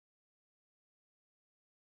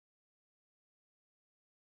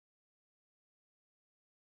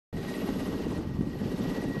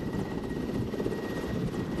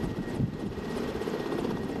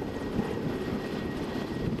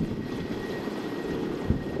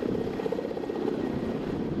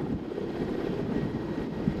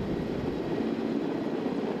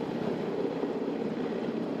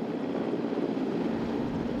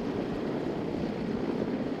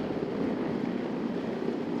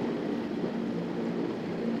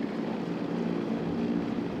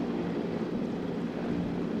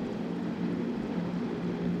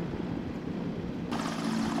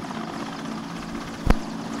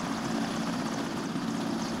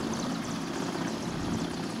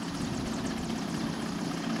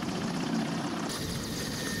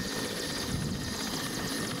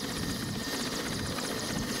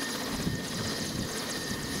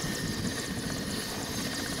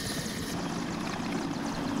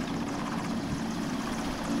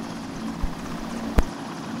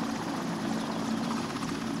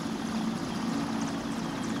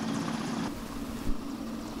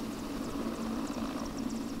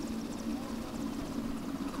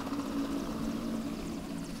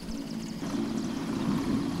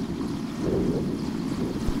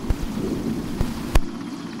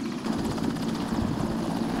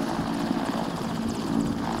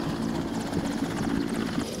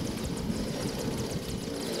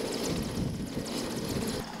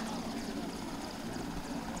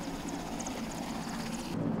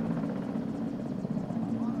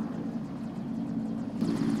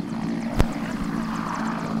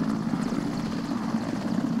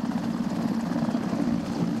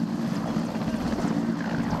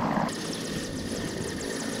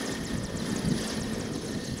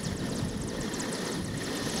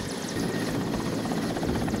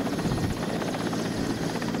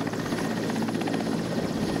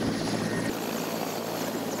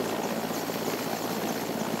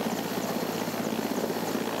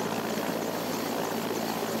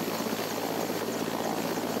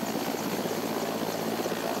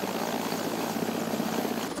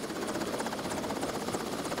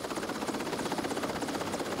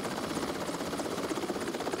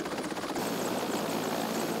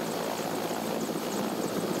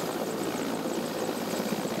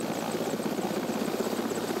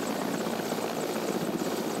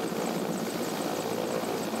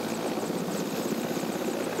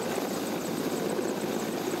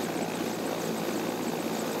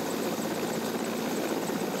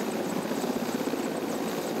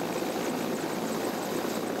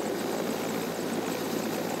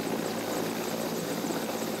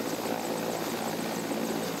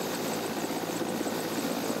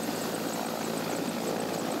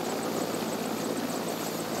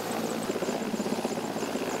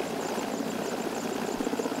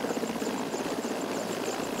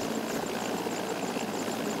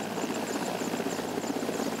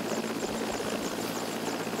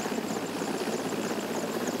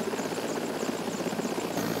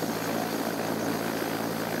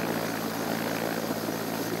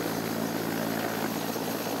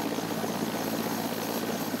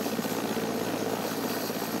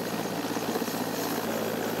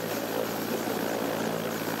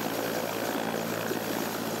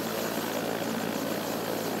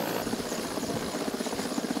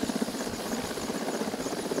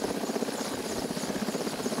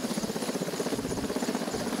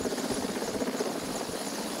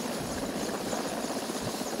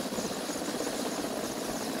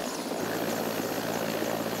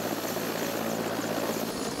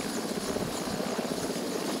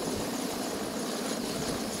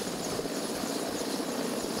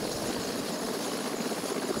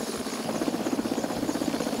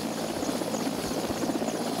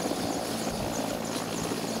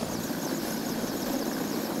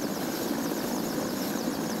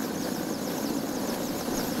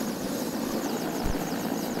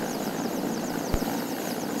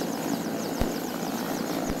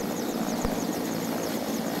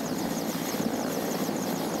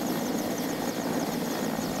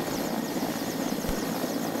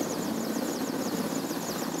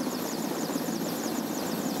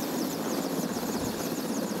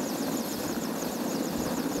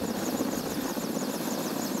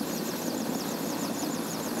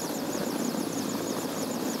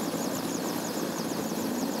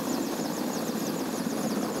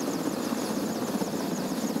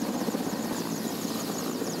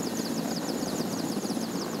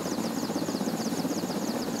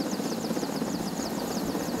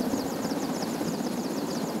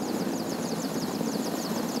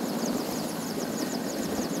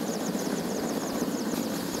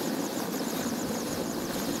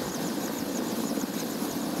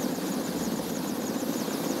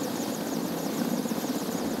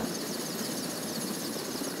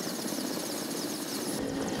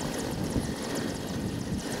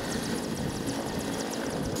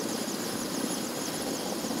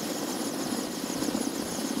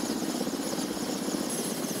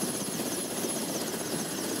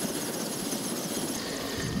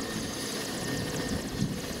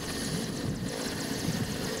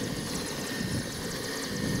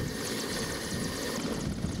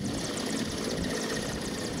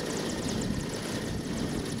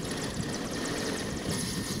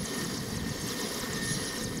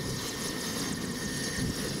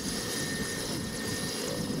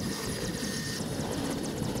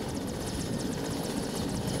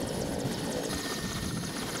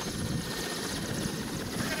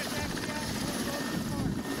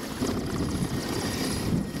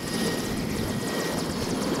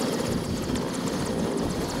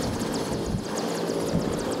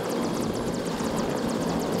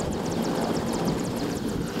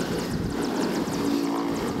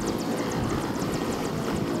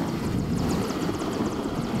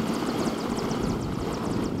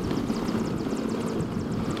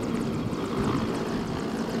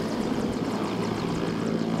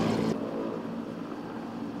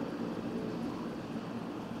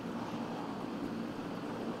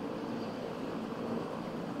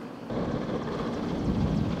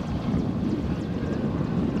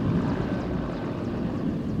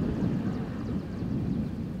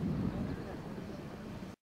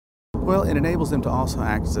Well, it enables them to also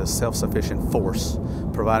act as a self-sufficient force,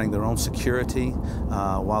 providing their own security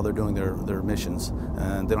while they're doing their missions.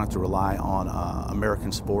 And they don't have to rely on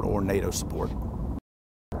American support or NATO support.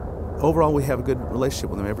 Overall, we have a good relationship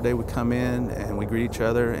with them. Every day we come in and we greet each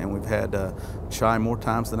other, and we've had chai more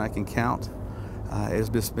times than I can count. It's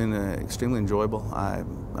just been extremely enjoyable.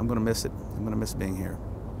 I'm going to miss it. I'm going to miss being here.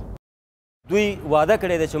 We're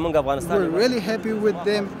really happy with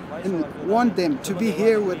them and want them to be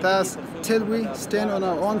here with us till we stand on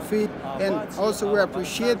our own feet, and also we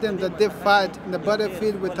appreciate them that they fight in the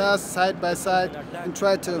battlefield with us side by side and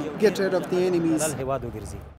try to get rid of the enemies.